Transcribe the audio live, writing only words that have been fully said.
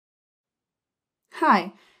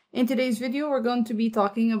Hi, in today's video we're going to be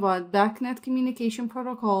talking about BACnet communication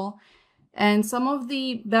protocol and some of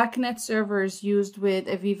the BACnet servers used with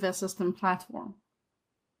AVEVA system platform.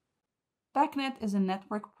 BACnet is a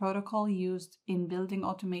network protocol used in building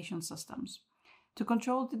automation systems to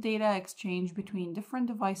control the data exchange between different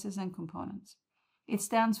devices and components. It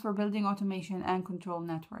stands for Building Automation and Control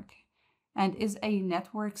Network and is a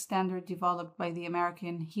network standard developed by the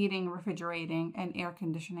American heating, refrigerating, and air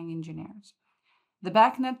conditioning engineers. The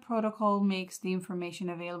BACnet protocol makes the information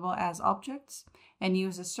available as objects and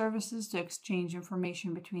uses services to exchange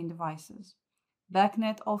information between devices.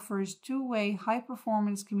 BACnet offers two-way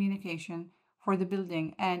high-performance communication for the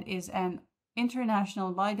building and is an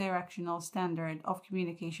international bidirectional standard of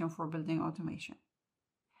communication for building automation.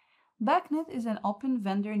 BACnet is an open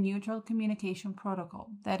vendor-neutral communication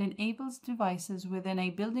protocol that enables devices within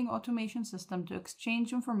a building automation system to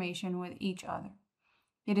exchange information with each other.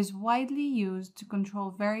 It is widely used to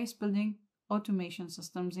control various building automation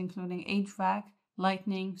systems, including HVAC,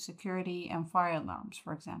 lighting, security, and fire alarms,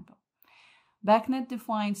 for example. BACnet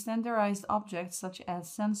defines standardized objects such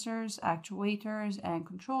as sensors, actuators, and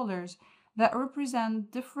controllers that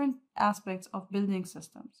represent different aspects of building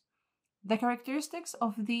systems. The characteristics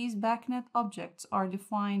of these BACnet objects are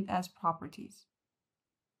defined as properties.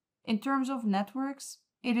 In terms of networks,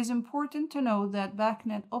 it is important to know that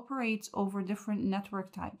BACnet operates over different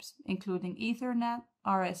network types, including Ethernet,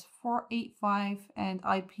 RS-485, and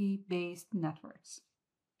IP-based networks.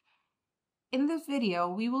 In this video,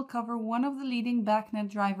 we will cover one of the leading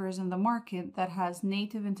BACnet drivers in the market that has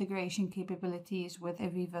native integration capabilities with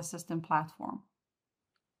AVEVA system platform.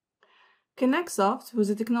 ConnectSoft, who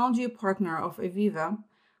is a technology partner of AVEVA,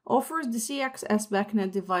 offers the CXS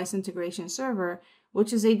BACnet device integration server,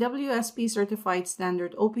 which is a WSP certified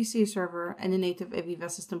standard OPC server and a native AVEVA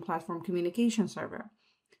system platform communication server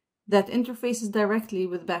that interfaces directly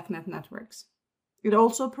with BACnet networks. It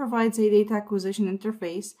also provides a data acquisition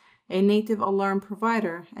interface, a native alarm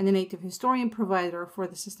provider, and a native historian provider for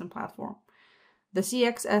the system platform. The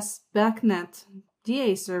CXS BACnet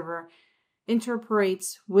DA server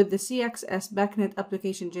interoperates with the CXS BACnet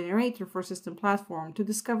Application Generator for system platform to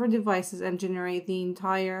discover devices and generate the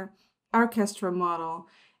entire orchestra model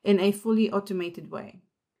in a fully automated way.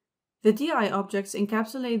 The DI objects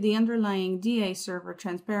encapsulate the underlying DA server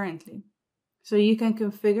transparently, so you can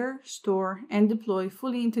configure, store, and deploy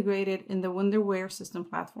fully integrated in the Wonderware system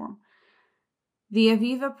platform. The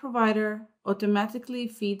AVEVA provider automatically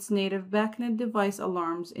feeds native BACnet device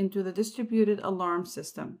alarms into the distributed alarm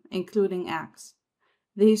system, including ACS.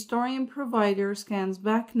 The historian provider scans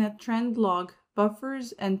BACnet trend log,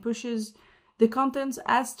 buffers, and pushes the contents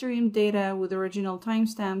as streamed data with original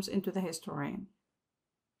timestamps into the historian.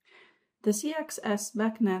 The CXS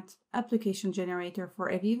BACnet Application Generator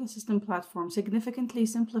for AVEVA system platform significantly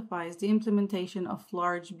simplifies the implementation of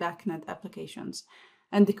large BACnet applications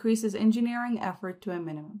and decreases engineering effort to a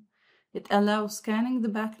minimum. It allows scanning the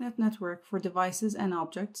BACnet network for devices and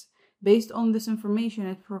objects. Based on this information,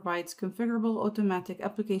 it provides configurable automatic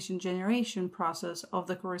application generation process of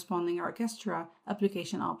the corresponding orchestra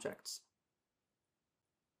application objects.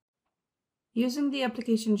 Using the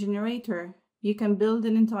application generator, you can build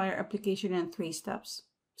an entire application in 3 steps: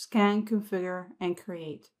 scan, configure, and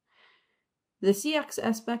create. The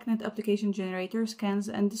CXS BACnet Application Generator scans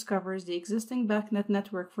and discovers the existing BACnet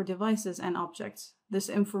network for devices and objects. This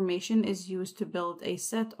information is used to build a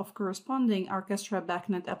set of corresponding orchestra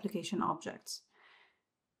BACnet application objects.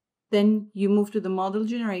 Then you move to the model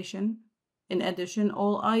generation. In addition,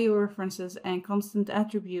 all I/O references and constant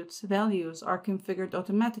attributes values are configured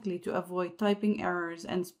automatically to avoid typing errors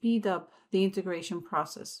and speed up the integration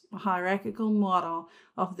process. A hierarchical model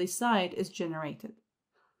of the site is generated.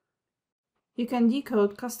 You can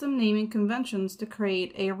decode custom naming conventions to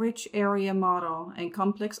create a rich area model and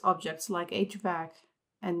complex objects like HVAC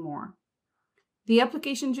and more. The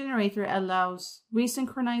application generator allows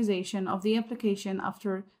resynchronization of the application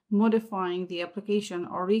after modifying the application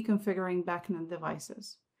or reconfiguring BACnet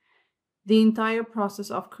devices. The entire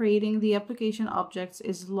process of creating the application objects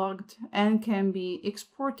is logged and can be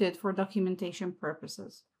exported for documentation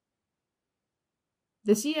purposes.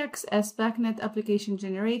 The CXS BACnet Application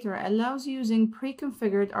Generator allows using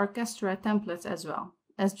pre-configured orchestra templates as well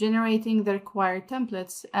as generating the required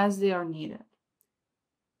templates as they are needed.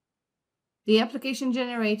 The application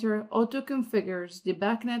generator auto-configures the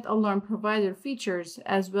BACnet alarm provider features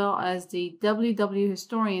as well as the WW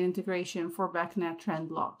historian integration for BACnet trend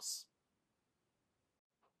logs.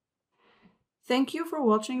 Thank you for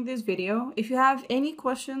watching this video. If you have any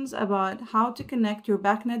questions about how to connect your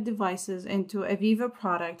BACnet devices into AVEVA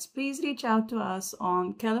products, please reach out to us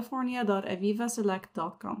on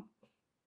california.avevaselect.com.